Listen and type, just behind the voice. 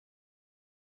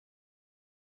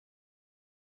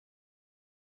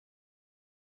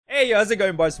Hey, how's it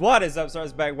going, boys? What is up? So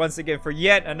it's back once again for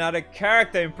yet another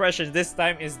character impression. This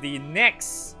time is the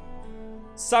next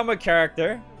Summer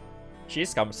character. She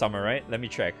is Summer, right? Let me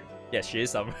check. Yes, she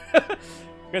is Summer.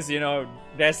 Because, you know,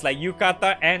 there's like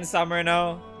Yukata and Summer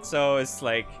now. So it's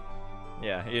like,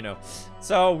 yeah, you know.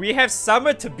 So we have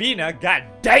Summer Tabina. God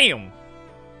damn!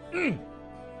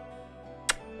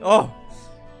 Oh,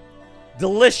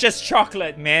 delicious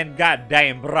chocolate, man. God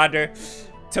damn, brother.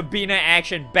 Tabina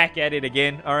action, back at it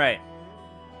again. Alright.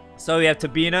 So we have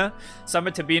Tabina.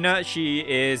 Summer Tabina. She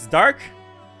is dark.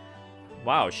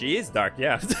 Wow, she is dark,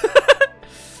 yeah. She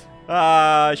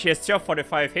has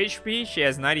 1245 HP. She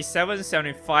has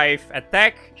 9775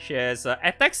 attack. She has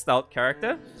attack stout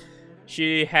character.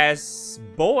 She has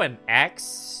bow and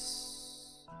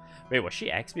axe. Wait, was she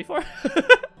axe before?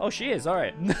 Oh, she is.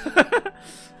 Alright.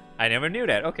 I never knew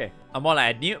that. Okay. I'm all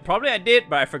I knew. Probably I did,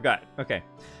 but I forgot. Okay.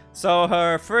 So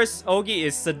her first Ogi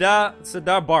is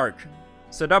Sadar Bark.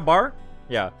 Sadar Bar?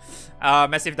 Yeah.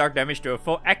 Massive dark damage to a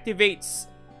foe. Activates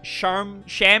Shams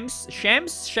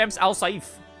Al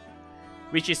Saif,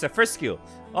 which is the first skill.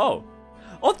 Oh.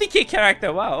 OTK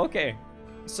character. Wow, okay.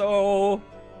 So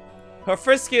her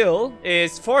first skill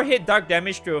is 4 hit dark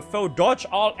damage to a foe. Dodge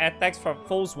all attacks from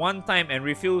foes one time and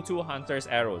refill 2 hunter's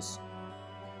arrows.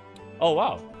 Oh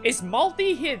wow. It's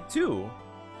multi-hit too.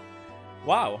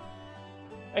 Wow.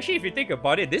 Actually, if you think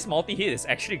about it, this multi-hit is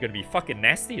actually gonna be fucking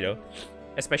nasty though.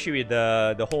 Especially with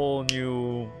the whole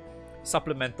new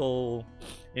supplemental,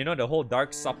 you know, the whole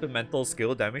dark supplemental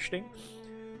skill damage thing.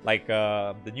 Like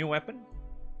the new weapon,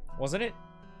 wasn't it?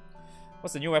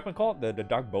 What's the new weapon called? The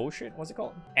dark bow shit? What's it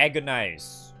called?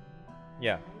 Agonize.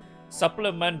 Yeah.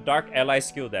 Supplement dark ally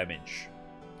skill damage.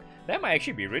 That might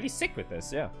actually be really sick with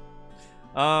this, yeah.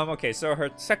 Okay, so her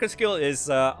second skill is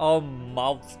all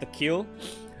mouth the kill.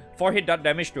 4 hit dot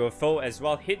damage to a foe as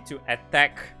well. Hit to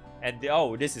attack. And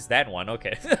oh, this is that one.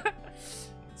 Okay.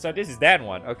 So this is that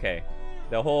one. Okay.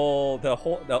 The old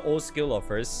skill of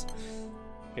hers.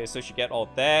 Okay, so she get all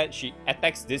that. She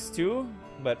attacks this too.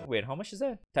 But wait, how much is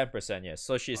that? 10%, yes.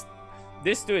 So she's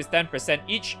this two is 10%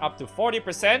 each up to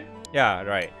 40%. Yeah,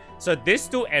 right. So this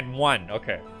two and one.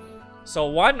 Okay. So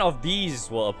one of these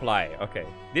will apply. Okay.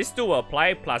 This two will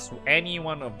apply plus any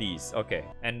one of these. Okay.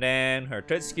 And then her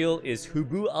third skill is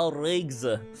Hubu al-Regs.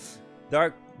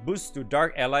 Dark boost to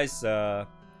dark allies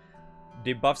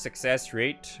debuff success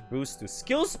rate. Boost to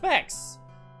skill specs.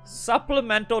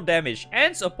 Supplemental damage.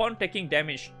 Ends upon taking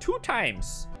damage 2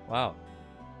 times. Wow.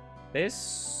 This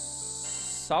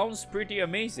sounds pretty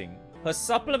amazing. Her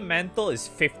supplemental is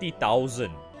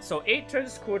 50,000. So 8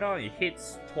 turns cooldown, it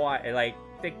hits twice, like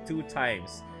take 2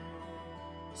 times.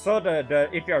 So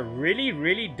if you're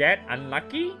really that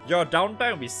unlucky, your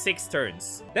downtime will be 6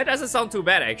 turns. That doesn't sound too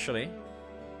bad actually.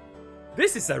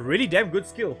 This is a really damn good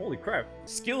skill. Holy crap.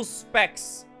 Skill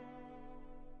specs.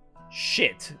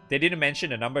 Shit. They didn't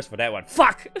mention the numbers for that one.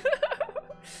 Fuck!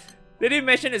 They didn't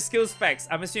mention the skill specs.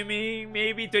 I'm assuming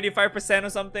maybe 25% or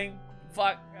something.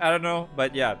 Fuck. I don't know.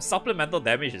 But yeah, supplemental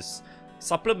damage is...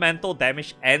 Supplemental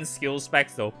damage and skill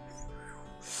specs though.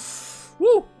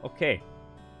 Woo! Okay.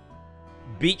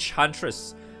 Beach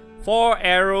Huntress. 4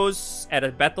 arrows at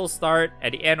a battle start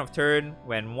at the end of turn.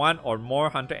 When 1 or more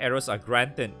hunter arrows are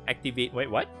granted, activate... Wait,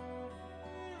 what?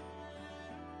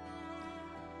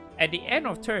 At the end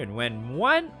of turn, when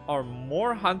 1 or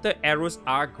more hunter arrows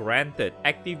are granted,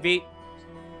 activate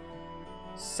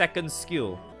second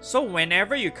skill. So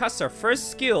whenever you cast her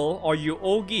first skill or you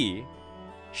Ogi,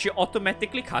 she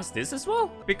automatically casts this as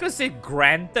well? Because it's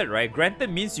granted, right?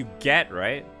 Granted means you get,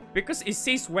 right? Because it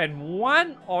says when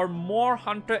 1 or more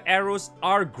hunter arrows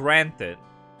are granted.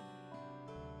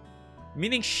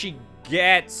 Meaning she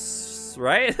gets,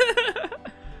 right?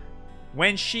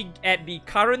 When she, at the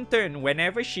current turn,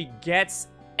 whenever she gets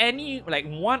any, like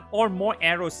 1 or more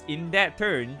arrows in that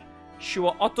turn, she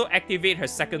will auto-activate her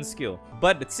second skill.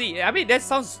 But let's see, I mean, that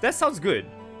sounds good.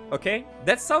 Okay?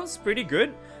 That sounds pretty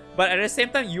good. But at the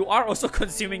same time, you are also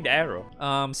consuming the arrow.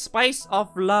 Spice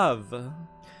of Love.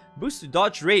 Boost to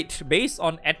dodge rate based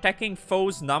on attacking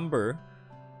foe's number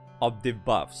of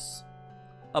debuffs.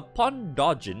 Upon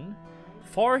dodging,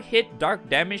 4 hit dark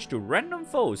damage to random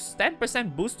foes.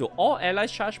 10% boost to all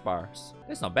allies charge bars.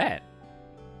 That's not bad.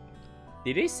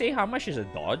 Did they say how much is a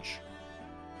dodge?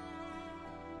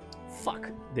 Fuck.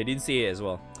 They didn't say it as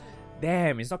well.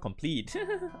 Damn, it's not complete.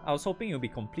 I was hoping it would be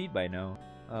complete by now.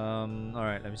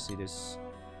 Alright, let me see this.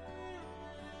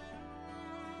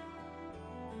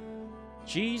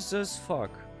 Jesus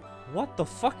fuck. What the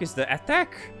fuck is the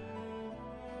attack?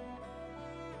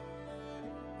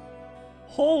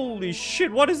 Holy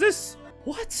shit, what is this?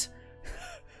 What?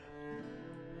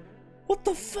 What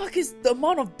the fuck is the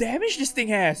amount of damage this thing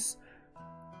has?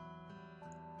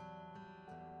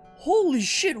 Holy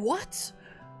shit, what?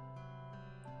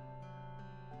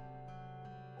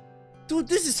 Dude,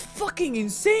 this is fucking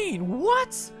insane.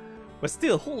 What? But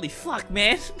still, holy fuck,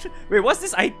 man. Wait, what's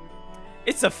this?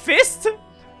 It's a fist?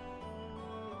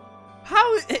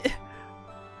 How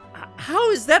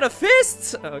is that a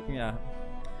fist? Yeah.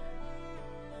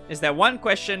 It's that one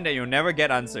question that you'll never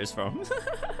get answers from.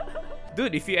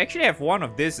 Dude, if you actually have one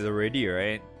of this already,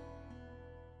 right?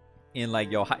 In like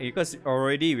your because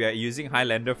already we are using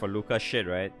Highlander for Luca shit,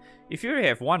 right? If you already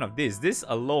have one of this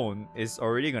alone is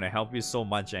already gonna help you so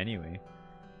much anyway.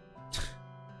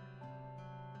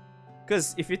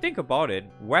 Because if you think about it,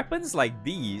 weapons like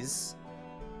these,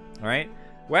 right?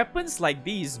 Weapons like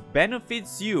these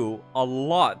benefits you a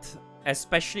lot,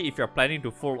 especially if you're planning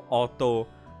to full auto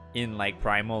in like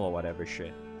Primal or whatever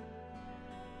shit.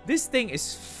 This thing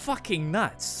is fucking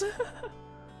nuts.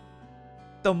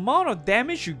 The amount of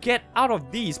damage you get out of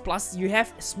these, plus you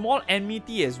have small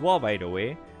enmity as well, by the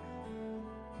way.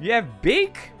 You have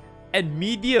big and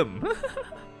medium.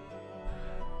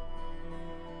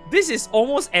 This is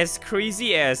almost as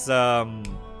crazy as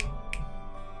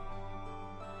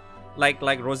like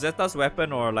Rosetta's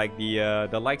weapon or like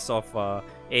the likes of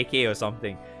AK or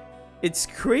something. It's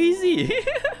crazy.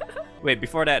 Wait,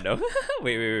 before that though.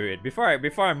 wait. Before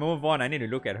I move on, I need to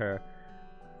look at her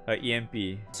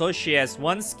EMP. So she has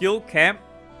 1 skill cap,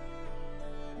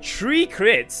 3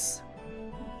 crits.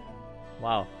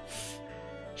 Wow.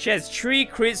 She has 3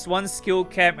 crits, 1 skill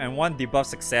cap, and 1 debuff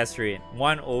success rate,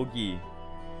 1 Ogi.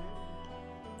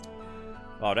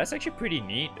 Wow, that's actually pretty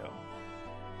neat though.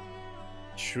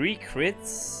 3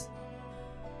 crits?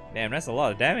 Damn, that's a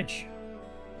lot of damage.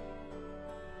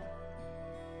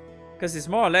 Because it's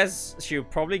more or less, she'll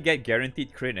probably get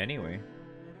guaranteed crit anyway.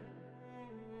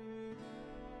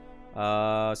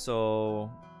 So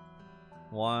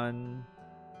 1,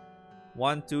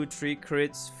 2, 3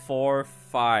 crits, 4,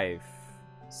 5,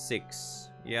 6.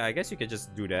 Yeah, I guess you could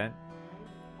just do that.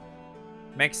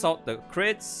 Max out the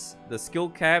crits, the skill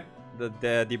cap, the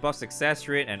debuff success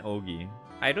rate, and Ogi.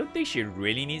 I don't think she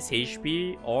really needs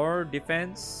HP or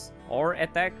defense or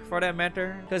attack for that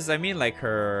matter. Because I mean, like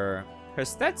her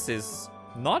stats is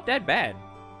not that bad.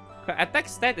 Her attack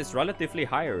stat is relatively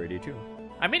high already too.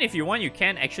 I mean, if you want, you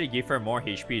can actually give her more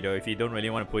HP though, if you don't really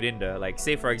want to put in the, like,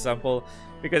 say for example,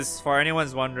 because for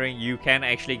anyone's wondering, you can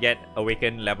actually get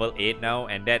Awaken level 8 now,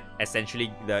 and that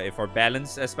essentially, for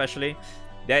balance especially,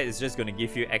 that is just going to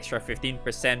give you extra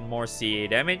 15% more CA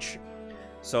damage.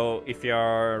 So if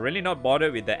you're really not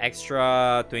bothered with the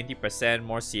extra 20%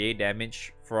 more CA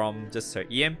damage from just her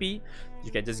EMP, you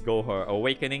can just go her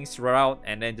Awakenings route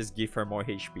and then just give her more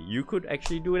HP. You could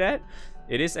actually do that.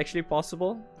 It is actually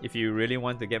possible if you really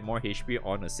want to get more HP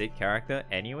on a Sid character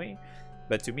anyway.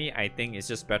 But to me, I think it's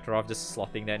just better off just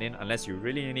slotting that in unless you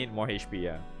really need more HP,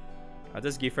 yeah. I'll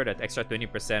just give her that extra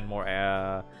 20% more,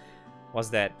 what's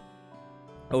that?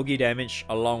 Ogi damage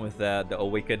along with the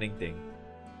Awakening thing.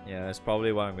 Yeah, that's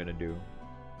probably what I'm gonna do.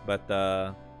 But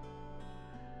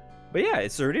yeah,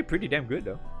 it's already pretty damn good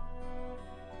though.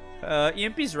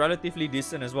 EMP is relatively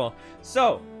decent as well.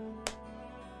 So,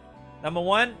 number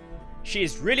 1, she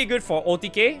is really good for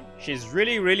OTK. She's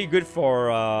really good for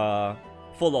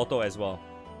full auto as well.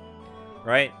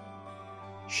 Right?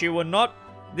 She will not...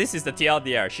 This is the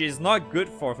TLDR. She is not good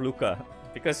for Luca.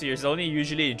 Because she's only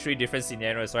usually in 3 different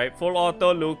scenarios, right? Full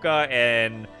auto, Luca,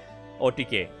 and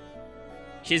OTK.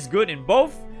 She's good in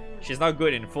both. She's not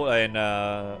good in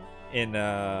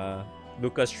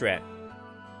Luca's strat.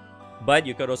 But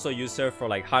you could also use her for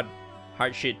like hard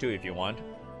shit too if you want.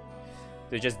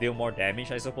 To just deal more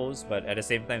damage, I suppose. But at the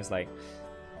same time, it's like,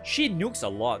 she nukes a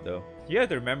lot though. You have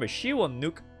to remember, she will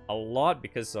nuke a lot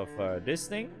because of this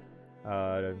thing,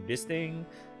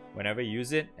 whenever you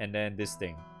use it, and then this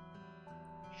thing.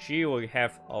 She will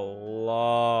have a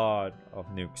lot of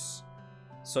nukes.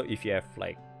 So if you have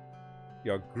like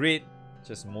your grid,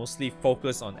 just mostly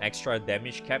focus on extra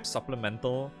damage cap,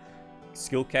 supplemental,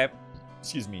 skill cap,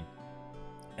 excuse me,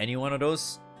 any one of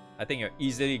those, I think you're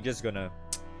easily just gonna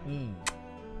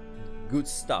good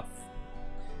stuff.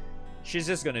 She's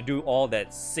just gonna do all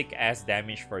that sick ass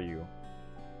damage for you.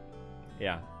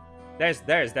 Yeah, there's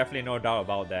definitely no doubt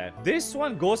about that. This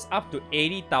one goes up to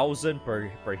 80,000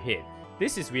 per hit.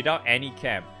 This is without any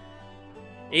cap.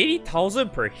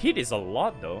 80,000 per hit is a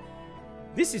lot though.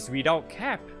 This is without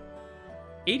cap.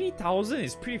 80,000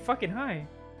 is pretty fucking high.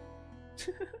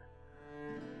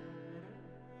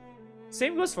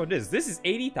 Same goes for this. This is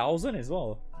 80,000 as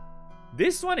well.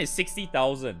 This one is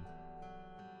 60,000.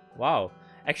 Wow.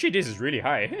 Actually, this is really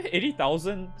high.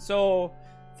 80,000. So,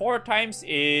 4 times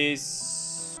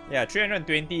is... yeah,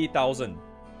 320,000.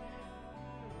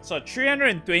 So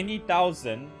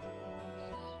 320,000...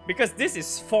 because this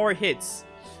is 4 hits.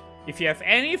 If you have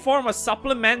any form of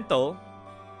supplemental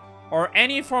or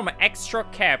any form of extra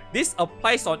cap, this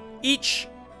applies on each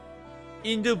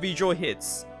individual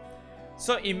hits.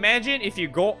 So imagine if you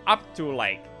go up to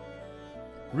like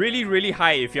really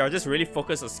high, if you're just really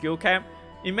focused on skill cap,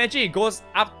 imagine it goes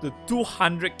up to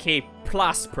 200k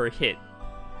plus per hit.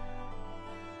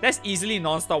 That's easily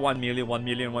non-stop 1 million, 1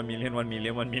 million, 1 million, 1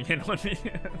 million, 1 million, 1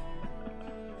 million.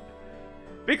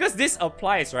 Because this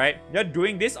applies, right? You're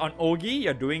doing this on Ogi,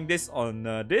 you're doing this on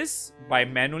this by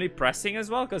manually pressing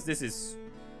as well, because this is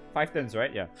 5 turns,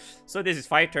 right? Yeah. So this is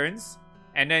 5 turns,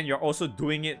 and then you're also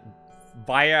doing it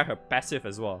via her passive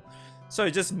as well. So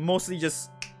it's just mostly just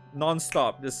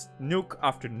non-stop, just nuke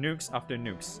after nukes after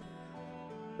nukes.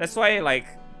 That's why like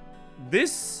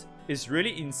this is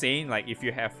really insane. Like if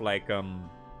you have like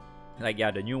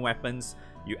yeah, the new weapons,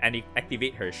 you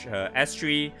activate her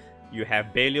S3. You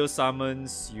have Belial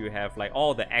summons, you have like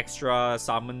all the extra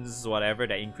summons, whatever,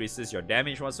 that increases your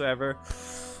damage whatsoever.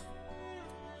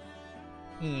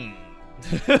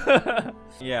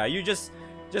 Yeah, you just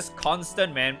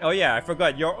constant, man. Oh yeah, I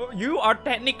forgot. You are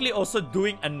technically also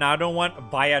doing another one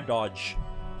via dodge.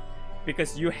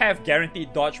 Because you have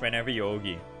guaranteed dodge whenever you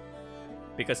Ogi.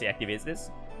 Because he activates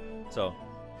this. So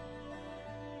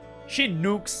she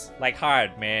nukes like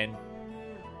hard, man.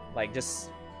 Like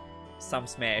just some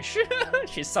smash.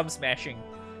 She's some smashing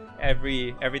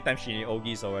every time she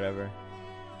Ogis or whatever.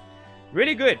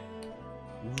 Really good.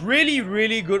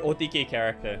 Really good OTK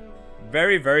character.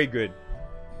 Very good.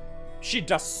 She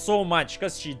does so much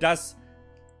because she does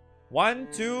 1,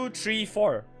 2, 3,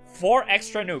 4. 4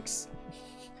 extra nukes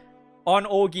on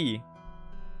Ogi.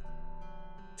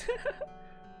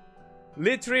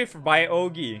 Literally by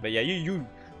Ogi. But yeah, you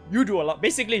do a lot.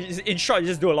 Basically, in short, you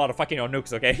just do a lot of fucking on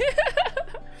nukes, okay?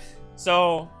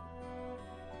 So,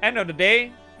 end of the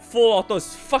day, full auto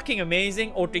is fucking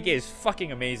amazing. OTK is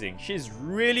fucking amazing. She's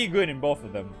really good in both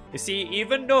of them. You see,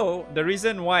 even though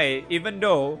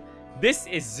this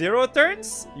is 0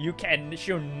 turns,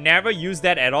 she'll never use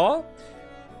that at all.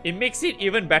 It makes it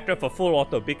even better for full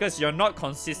auto because you're not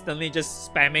consistently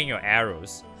just spamming your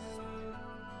arrows.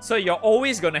 So you're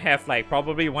always gonna have like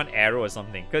probably 1 arrow or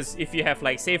something. Because if you have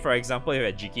like, say for example, you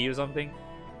have a Jiki or something,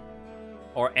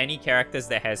 or any characters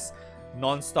that has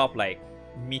non-stop like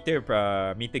meter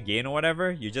gain or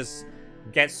whatever, you just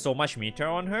get so much meter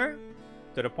on her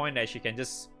to the point that she can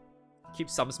just keep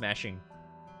some smashing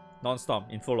non-stop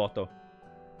in full auto.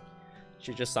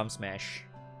 She just some smash.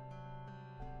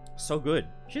 So good.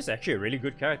 She's actually a really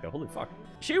good character. Holy fuck.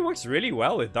 She works really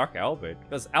well with Dark Albert,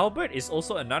 because Albert is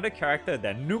also another character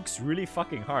that nukes really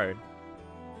fucking hard.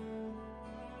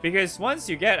 Because once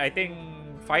you get, I think,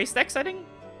 5 stacks, I think?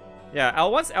 Yeah,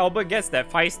 once Albert gets that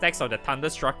 5 stacks of the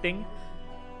Thunderstruck thing,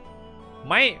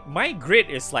 my grid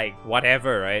is like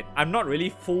whatever, right? I'm not really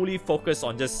fully focused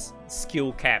on just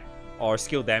skill cap or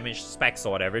skill damage specs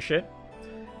or whatever shit.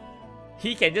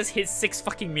 He can just hit 6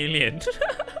 fucking million.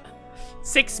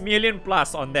 6 million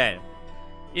plus on that.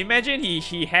 Imagine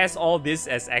he has all this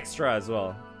as extra as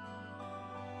well.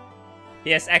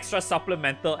 He has extra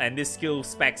supplemental and this skill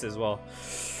specs as well.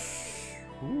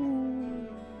 Ooh.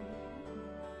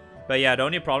 But yeah, the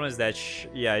only problem is that,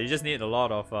 yeah, you just need a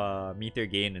lot of meter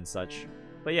gain and such.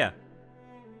 But yeah.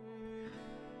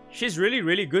 She's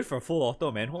really good for full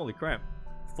auto, man. Holy crap.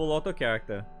 Full auto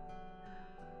character.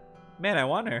 Man, I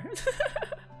want her.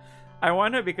 I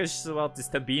want her because she's about this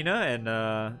Tabina,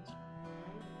 and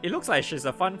it looks like she's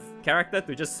a fun character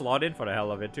to just slot in for the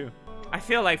hell of it too. I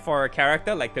feel like for a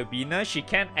character like Tabina, she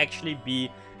can actually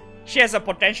be... She has a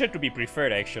potential to be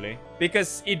preferred actually.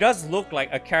 Because it does look like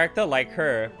a character like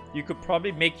her, you could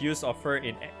probably make use of her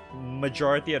in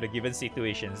majority of the given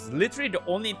situations. Literally the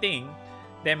only thing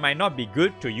that might not be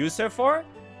good to use her for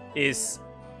is,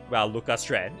 well, Lucas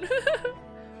Shred.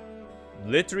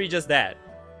 Literally just that.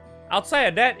 Outside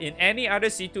of that, in any other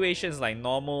situations like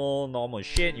normal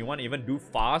shit, you want to even do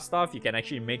fast stuff, you can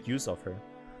actually make use of her.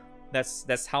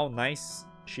 That's how nice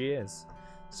she is.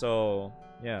 So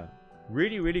yeah,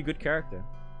 really good character.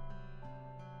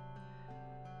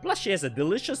 Plus she has a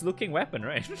delicious looking weapon,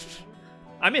 right?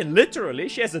 I mean, literally,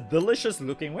 she has a delicious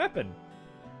looking weapon.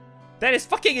 That is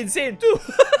fucking insane too.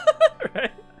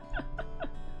 Right?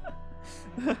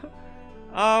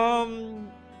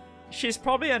 She's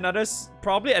probably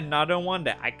another one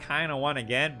that I kind of want to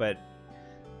get, but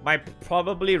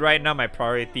probably right now my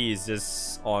priority is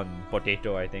just on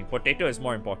Potato. I think Potato is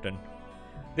more important.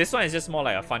 This one is just more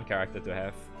like a fun character to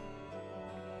have.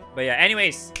 But yeah,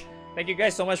 anyways, Thank you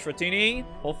guys so much for tuning in.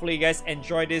 Hopefully you guys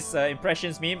enjoyed this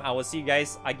impressions meme. I will see you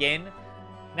guys again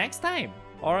next time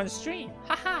or on stream.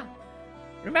 Haha.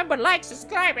 Remember, like,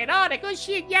 subscribe, and all that good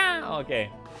shit, yeah. Okay.